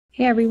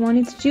Hey everyone,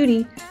 it's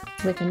Judy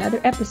with another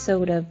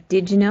episode of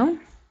Did You Know?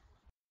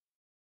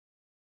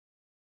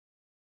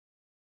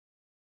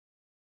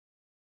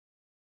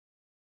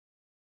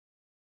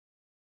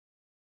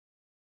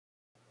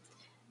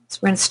 So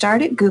we're going to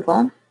start at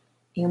Google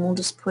and we'll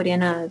just put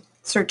in a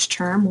search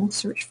term. We'll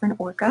search for an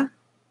orca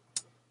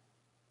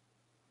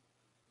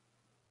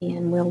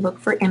and we'll look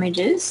for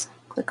images.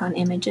 Click on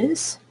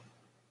images.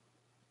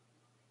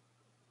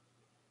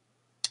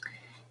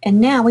 And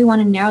now we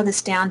want to narrow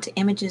this down to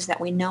images that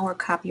we know are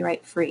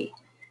copyright free.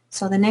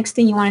 So the next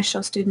thing you want to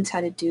show students how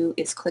to do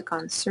is click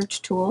on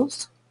Search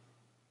Tools.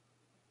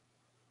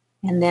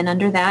 And then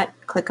under that,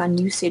 click on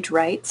Usage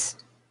Rights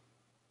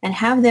and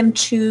have them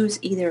choose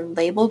either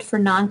labeled for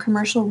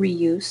non-commercial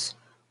reuse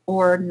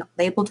or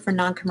labeled for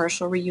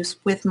non-commercial reuse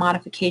with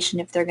modification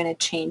if they're going to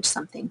change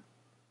something.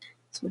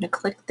 So I'm going to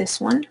click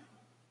this one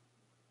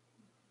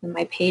and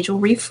my page will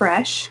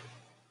refresh.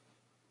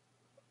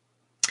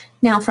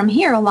 Now from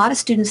here, a lot of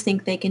students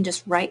think they can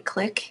just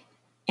right-click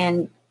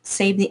and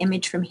save the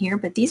image from here,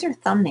 but these are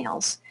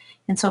thumbnails.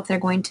 And so if they're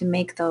going to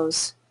make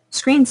those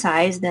screen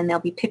size, then they'll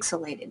be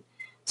pixelated.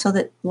 So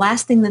the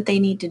last thing that they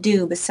need to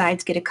do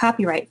besides get a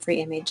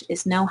copyright-free image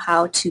is know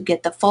how to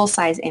get the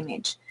full-size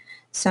image.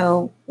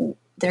 So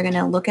they're going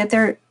to look at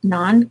their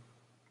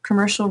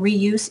non-commercial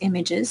reuse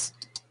images,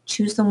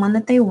 choose the one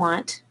that they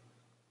want.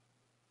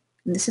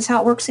 And this is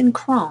how it works in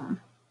Chrome.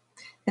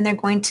 Then they're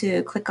going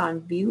to click on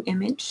View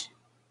Image.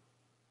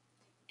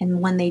 And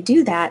when they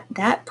do that,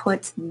 that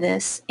puts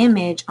this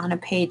image on a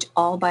page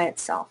all by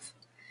itself.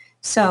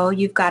 So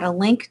you've got a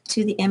link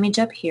to the image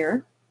up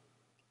here.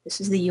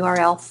 This is the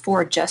URL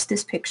for just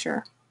this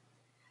picture.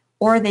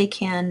 Or they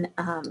can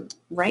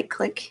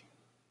right-click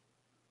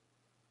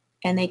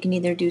and they can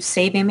either do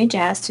Save Image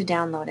As to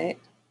download it,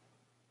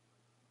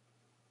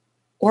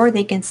 or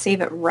they can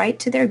save it right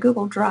to their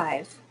Google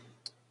Drive.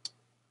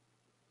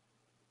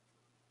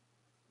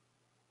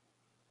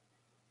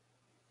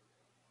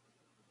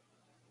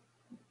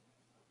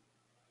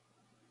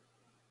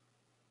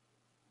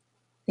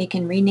 They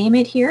can rename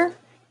it here,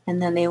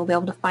 and then they will be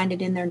able to find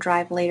it in their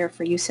drive later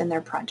for use in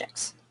their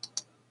projects.